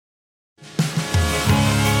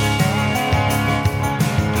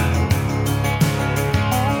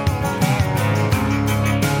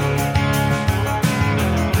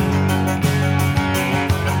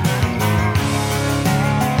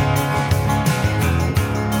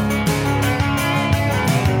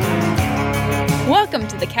Welcome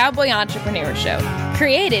to the Cowboy Entrepreneur Show,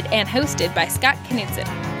 created and hosted by Scott Knudsen,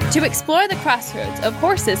 to explore the crossroads of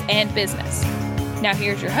horses and business. Now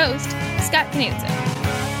here's your host, Scott Knudsen.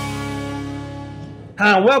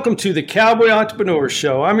 Hi, welcome to the Cowboy Entrepreneur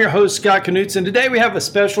Show. I'm your host, Scott Knudsen. Today we have a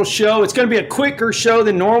special show. It's going to be a quicker show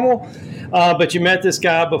than normal, but you met this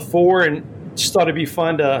guy before and just thought it'd be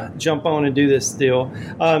fun to jump on and do this deal.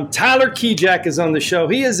 Tyler Kijac is on the show.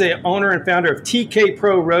 He is the owner and founder of TK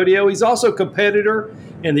Pro Rodeo. He's also a competitor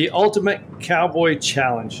in the Ultimate Cowboy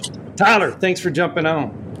Challenge. Tyler, thanks for jumping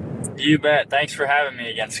on. You bet. Thanks for having me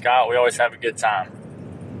again, Scott. We always have a good time.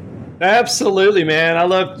 Absolutely, man. I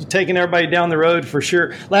love taking everybody down the road for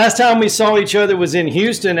sure. Last time we saw each other was in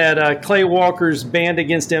Houston at Clay Walker's Band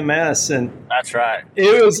Against MS, and that's right.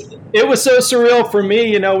 It was so surreal for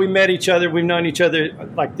me. You know, we met each other. We've known each other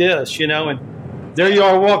like this, you know, and there you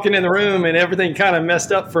are walking in the room, and everything kind of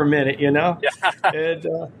messed up for a minute, you know. Yeah.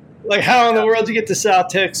 And like, how in the world did you get to South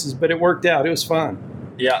Texas? But it worked out. It was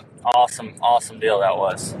fun. Yeah, awesome deal that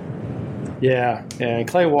was. Yeah, and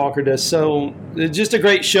Clay Walker does just a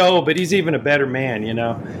great show, but he's even a better man, you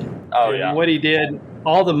know. Oh, and yeah. what he did,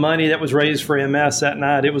 all the money that was raised for MS that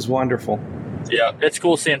night, it was wonderful. Yeah, it's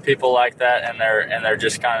cool seeing people like that and their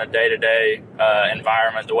just kind of day-to-day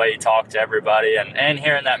environment, the way you talk to everybody, and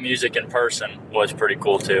hearing that music in person was pretty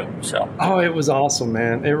cool too. So. Oh, it was awesome,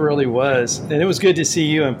 man. It really was. And it was good to see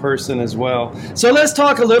you in person as well. So let's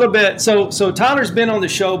talk a little bit. So Tyler's been on the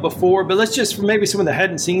show before, but let's just, for maybe someone that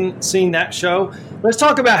hadn't seen that show, let's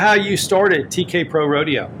talk about how you started TK Pro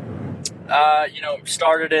Rodeo.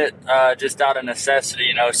 Started it just out of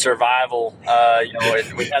necessity, survival.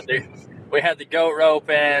 We had the goat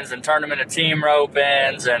rope-ins and turned them into team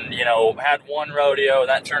rope-ins, and, had one rodeo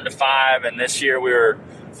that turned to 5. And this year we were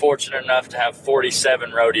fortunate enough to have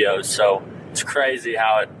 47 rodeos. So it's crazy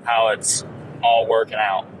how it's all working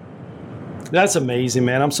out. That's amazing,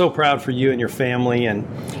 man. I'm so proud for you and your family. And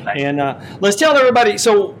let's tell everybody,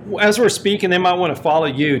 so as we're speaking, they might want to follow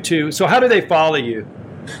you too. So how do they follow you?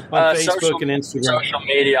 On Facebook and Instagram. Social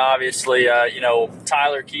media, obviously,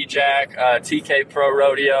 Tyler Kijac, TK Pro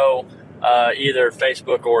Rodeo, either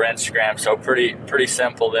Facebook or Instagram. So pretty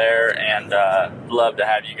simple there, and love to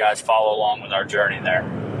have you guys follow along with our journey there.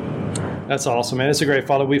 That's awesome, man. It's a great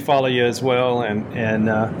follow. We follow you as well, and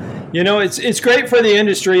it's great for the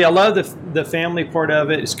industry. I love the family part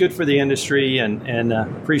of it. It's good for the industry, and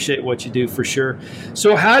appreciate what you do for sure.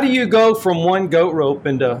 So how do you go from one goat rope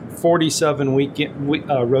into 47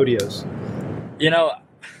 rodeos?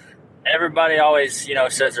 Everybody always,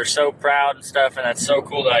 says they're so proud and stuff, and that's so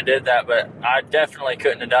cool that I did that, but I definitely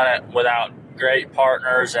couldn't have done it without great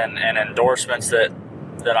partners and endorsements that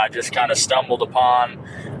I just kind of stumbled upon,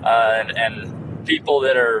 and people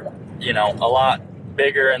that are, a lot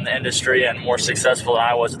bigger in the industry and more successful than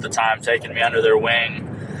I was at the time, taking me under their wing.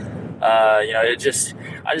 I just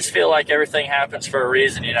feel like everything happens for a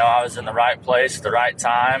reason. I was in the right place at the right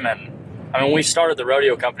time, and when we started the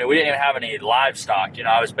rodeo company, we didn't even have any livestock.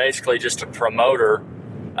 I was basically just a promoter,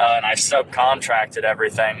 and I subcontracted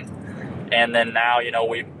everything. And then now,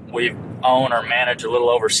 we own or manage a little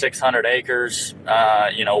over 600 acres.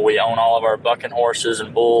 We own all of our bucking horses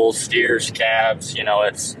and bulls, steers, calves.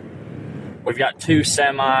 We've got 2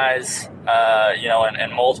 semis,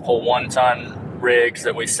 and multiple 1-ton rigs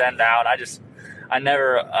that we send out. I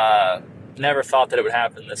never thought that it would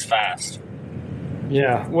happen this fast.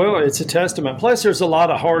 Yeah, well, it's a testament. Plus, there's a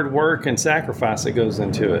lot of hard work and sacrifice that goes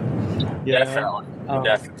into it. Definitely.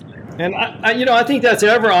 And I think that's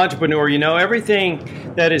every entrepreneur.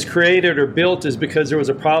 Everything that is created or built is because there was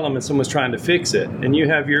a problem and someone's trying to fix it. And you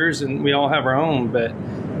have yours, and we all have our own. But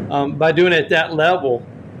by doing it at that level,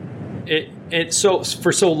 it's so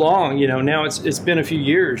for so long. Now it's been a few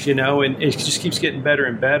years. And it just keeps getting better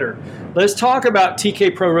and better. Let's talk about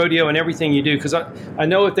TK Pro Rodeo and everything you do, because I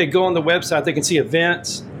know if they go on the website, they can see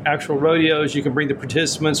events, actual rodeos. You can bring the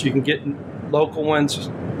participants. You can get local ones.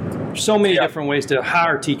 So many different ways to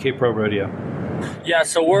hire TK Pro Rodeo. Yeah,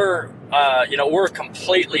 so we're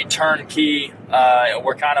completely turnkey.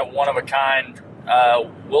 We're kind of one of a kind.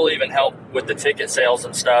 We'll even help with the ticket sales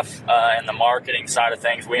and stuff, and the marketing side of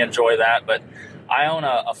things. We enjoy that. But I own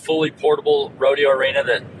a fully portable rodeo arena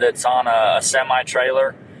that's on a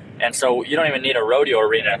semi-trailer. And so you don't even need a rodeo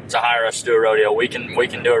arena to hire us to do a rodeo. We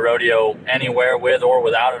can do a rodeo anywhere with or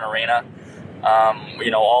without an arena.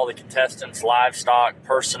 All the contestants, livestock,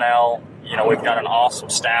 personnel, we've got an awesome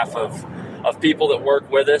staff of people that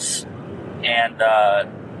work with us, and,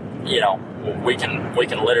 we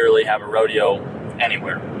can literally have a rodeo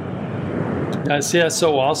anywhere. That's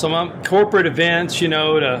so awesome. Corporate events,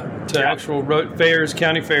 to actual fairs,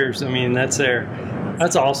 county fairs. That's there.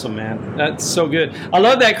 That's awesome, man. That's so good. I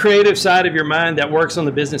love that creative side of your mind that works on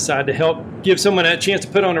the business side to help give someone a chance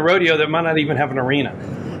to put on a rodeo that might not even have an arena.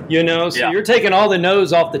 So you're taking all the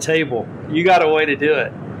no's off the table. You got a way to do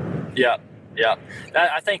it. Yeah.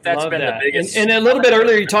 I think that's been the biggest. And a little bit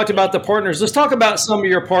earlier, you talked about the partners. Let's talk about some of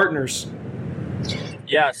your partners.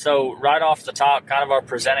 Yeah, so right off the top, kind of our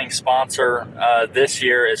presenting sponsor this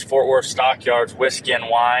year is Fort Worth Stockyards Whiskey and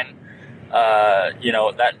Wine.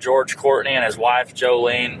 That George Courtney and his wife,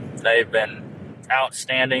 Jolene, they've been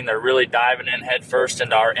outstanding. They're really diving in headfirst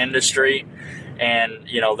into our industry. And,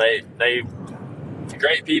 they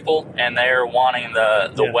great people, and they're wanting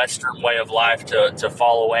the Western way of life to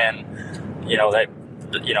follow in.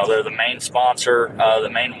 They're the main sponsor, the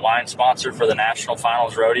main wine sponsor for the National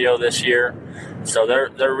Finals Rodeo this year. So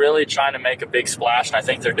they're really trying to make a big splash, and I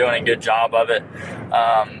think they're doing a good job of it.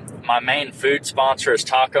 My main food sponsor is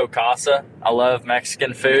Taco Casa. I love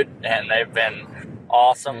Mexican food, and they've been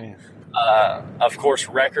awesome. Of course,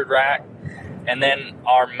 Record Rack. And then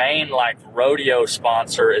our main rodeo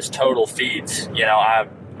sponsor is Total Feeds. I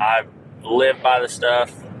live by the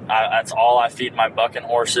stuff. That's all I feed my bucking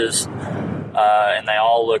horses, and they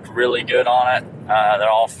all look really good on it. They're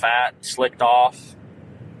all fat, slicked off.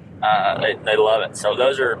 They love it. So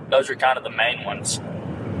those are kind of the main ones.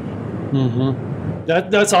 Mm-hmm.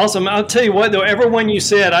 That's awesome. I'll tell you what, though, everyone you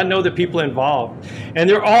said, I know the people involved, and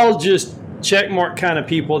they're all just checkmark kind of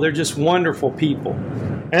people. They're just wonderful people.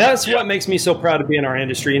 And that's what makes me so proud to be in our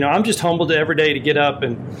industry. I'm just humbled every day to get up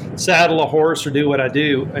and saddle a horse or do what I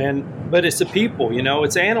do. But it's the people,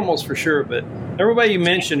 it's animals for sure. But everybody you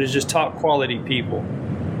mentioned is just top quality people.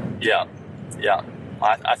 Yeah.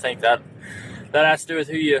 I think that has to do with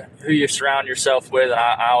who you surround yourself with. And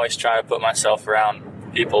I always try to put myself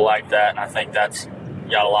around people like that. And I think that's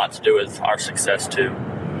got a lot to do with our success too.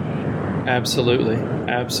 Absolutely.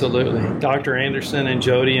 Dr. Anderson and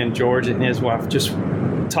Jody and George and his wife, just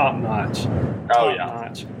top notch. Top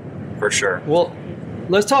notch. For sure. Well,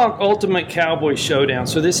 let's talk Ultimate Cowboy Showdown.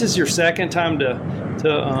 So this is your second time to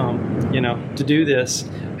do this.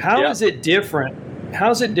 How is it different?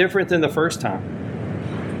 How's it different than the first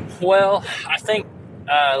time? Well, I think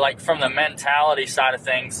from the mentality side of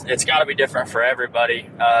things, it's got to be different for everybody.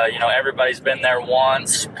 Everybody's been there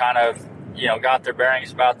once, kind of, got their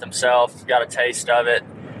bearings about themselves, got a taste of it,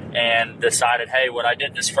 and decided, hey, what I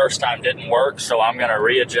did this first time didn't work, so I'm going to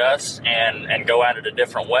readjust and go at it a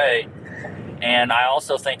different way. And I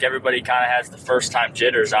also think everybody kind of has the first time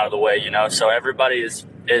jitters out of the way, so everybody is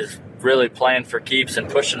really playing for keeps and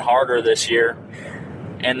pushing harder this year.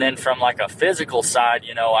 And then from a physical side,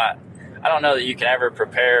 I don't know that you can ever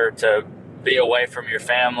prepare to be away from your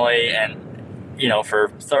family and, for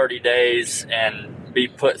 30 days and be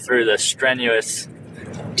put through the strenuous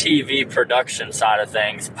TV production side of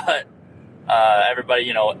things. But everybody,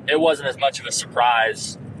 it wasn't as much of a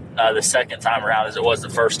surprise the second time around as it was the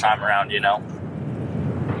first time around,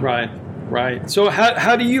 Right. So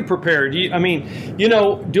how do you prepare?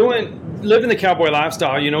 Living the cowboy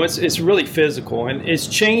lifestyle, it's really physical and it's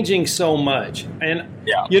changing so much. And,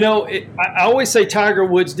 I always say Tiger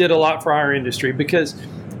Woods did a lot for our industry because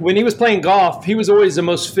when he was playing golf, he was always the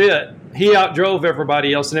most fit. He outdrove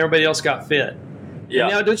everybody else and everybody else got fit. Yeah.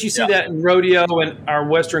 And now, don't you see that in rodeo and our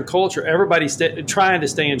Western culture? Everybody's trying to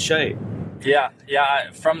stay in shape. Yeah.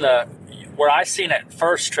 From where I seen it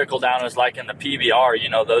first trickle down was in the PBR.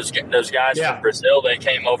 Those guys from Brazil, they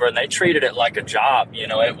came over and they treated it like a job.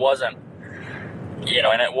 It wasn't.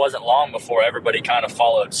 And it wasn't long before everybody kind of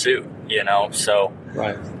followed suit. So.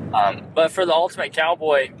 Right. But for the Ultimate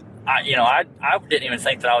Cowboy, I didn't even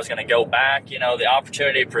think that I was going to go back. The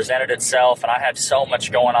opportunity presented itself, and I had so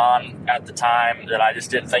much going on at the time that I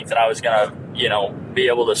just didn't think that I was going to, be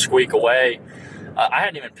able to squeak away. I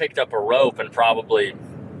hadn't even picked up a rope in probably,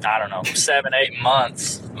 7-8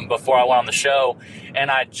 months before I went on the show. And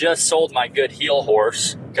I just sold my good heel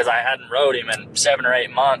horse because I hadn't rode him in 7 or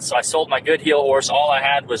 8 months. So I sold my good heel horse. All I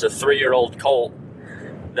had was a 3-year-old colt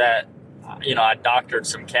that, I doctored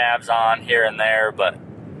some calves on here and there, but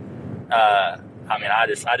I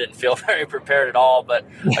didn't feel very prepared at all. But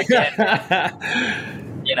again,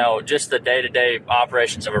 just the day-to-day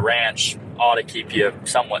operations of a ranch ought to keep you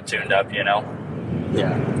somewhat tuned up, Yeah,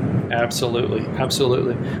 absolutely.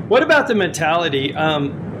 What about the mentality?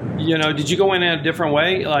 Did you go in a different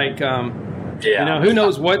way? Who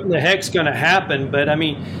knows what the heck's going to happen? But I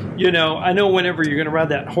know whenever you're going to ride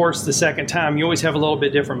that horse the second time, you always have a little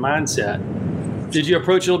bit different mindset. Did you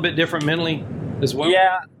approach it a little bit different mentally as well?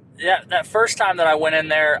 Yeah. That first time that I went in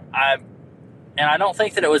there, and I don't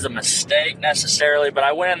think that it was a mistake necessarily, but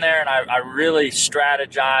I went in there and I really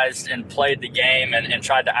strategized and played the game and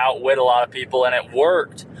tried to outwit a lot of people, and it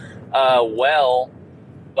worked well,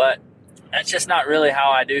 but that's just not really how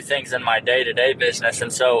I do things in my day-to-day business.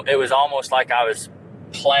 And so it was almost like I was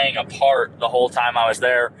playing a part the whole time I was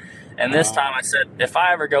there. And this time I said, if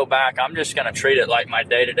I ever go back, I'm just going to treat it like my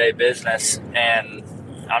day-to-day business, and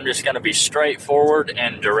I'm just going to be straightforward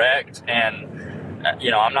and direct. And,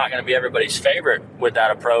 I'm not going to be everybody's favorite with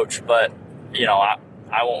that approach, but,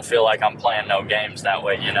 I won't feel like I'm playing no games that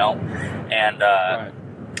way, And,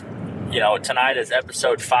 Right. Tonight is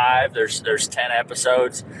episode 5. There's 10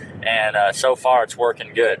 episodes, and so far it's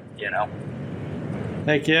working good,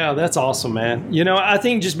 Heck yeah, that's awesome, man. I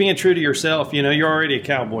think just being true to yourself, you're already a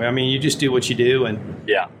cowboy. I mean, you just do what you do, and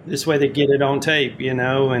Yeah, this way they get it on tape,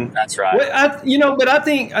 and that's right. But I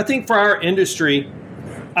think for our industry,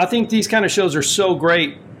 I think these kind of shows are so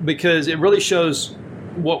great because it really shows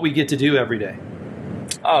what we get to do every day.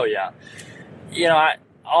 Oh, yeah.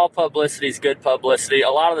 All publicity is good publicity. A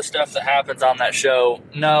lot of the stuff that happens on that show,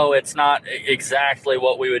 no, it's not exactly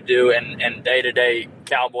what we would do in day-to-day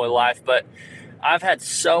cowboy life, but I've had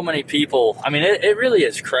so many people. I mean, it really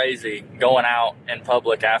is crazy going out in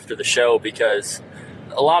public after the show, because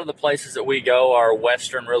a lot of the places that we go are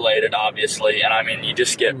Western related, obviously. And I mean, you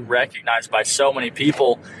just get recognized by so many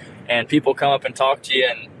people, and people come up and talk to you.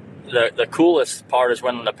 And the coolest part is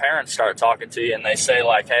when the parents start talking to you and they say,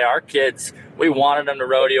 like, hey, our kids, we wanted them to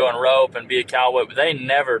rodeo and rope and be a cowboy, but they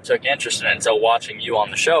never took interest in it until watching you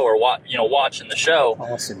on the show, or watching the show.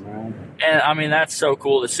 Awesome, man. And I mean, that's so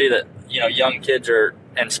cool to see that, young kids are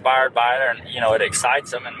inspired by it, and, it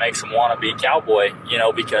excites them and makes them want to be cowboy,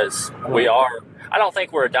 because we are. I don't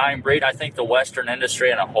think we're a dying breed. I think the Western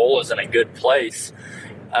industry in a whole is in a good place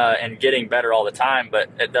and getting better all the time, but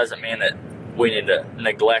it doesn't mean that we need to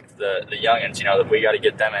neglect the youngins, that we got to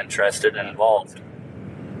get them interested and involved.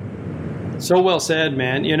 So well said,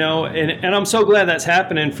 man. And I'm so glad that's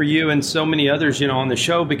happening for you and so many others, on the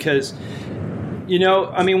show, because,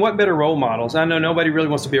 I mean, what better role models? I know nobody really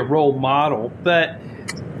wants to be a role model, but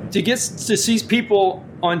to get to see people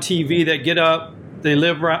on TV that get up, they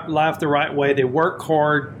live life the right way, they work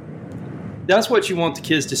hard, that's what you want the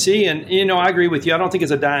kids to see. And, I agree with you. I don't think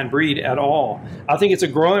it's a dying breed at all. I think it's a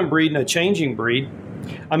growing breed and a changing breed.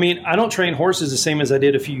 I mean, I don't train horses the same as I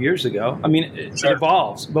did a few years ago. I mean, it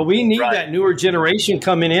evolves. But we need that newer generation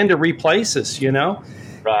coming in to replace us,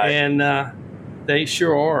 Right. And they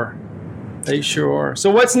sure are. They sure are. So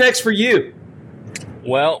what's next for you?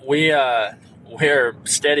 Well, we're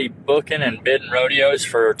steady booking and bidding rodeos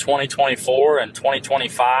for 2024 and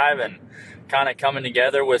 2025, and kind of coming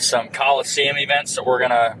together with some Coliseum events that we're going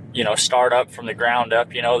to, start up from the ground up.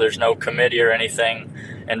 There's no committee or anything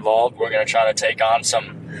involved. We're going to try to take on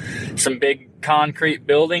some big concrete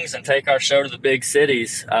buildings and take our show to the big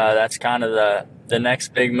cities. That's kind of the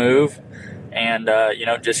next big move. And,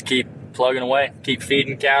 just keep plugging away, keep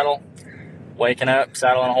feeding cattle, waking up,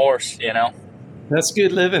 saddling a horse, That's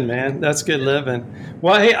good living, man. That's good living.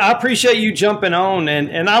 Well, hey, I appreciate you jumping on,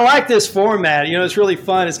 and I like this format. It's really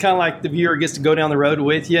fun. It's kind of like the viewer gets to go down the road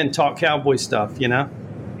with you and talk cowboy stuff,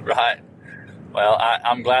 Right. Well,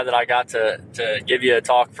 I'm glad that I got to give you a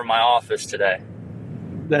talk from my office today.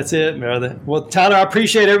 That's it, brother. Well, Tyler, I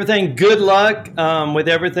appreciate everything. Good luck with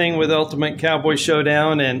everything with Ultimate Cowboy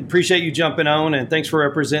Showdown, and appreciate you jumping on, and thanks for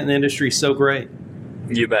representing the industry so great.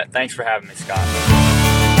 You bet. Thanks for having me, Scott.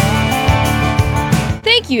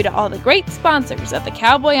 Thank you to all the great sponsors of the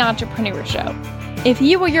Cowboy Entrepreneur Show. If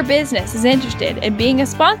you or your business is interested in being a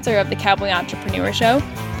sponsor of the Cowboy Entrepreneur Show,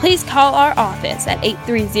 please call our office at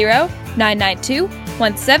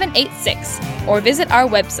 830-992-1786 or visit our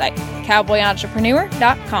website,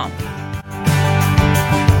 cowboyentrepreneur.com.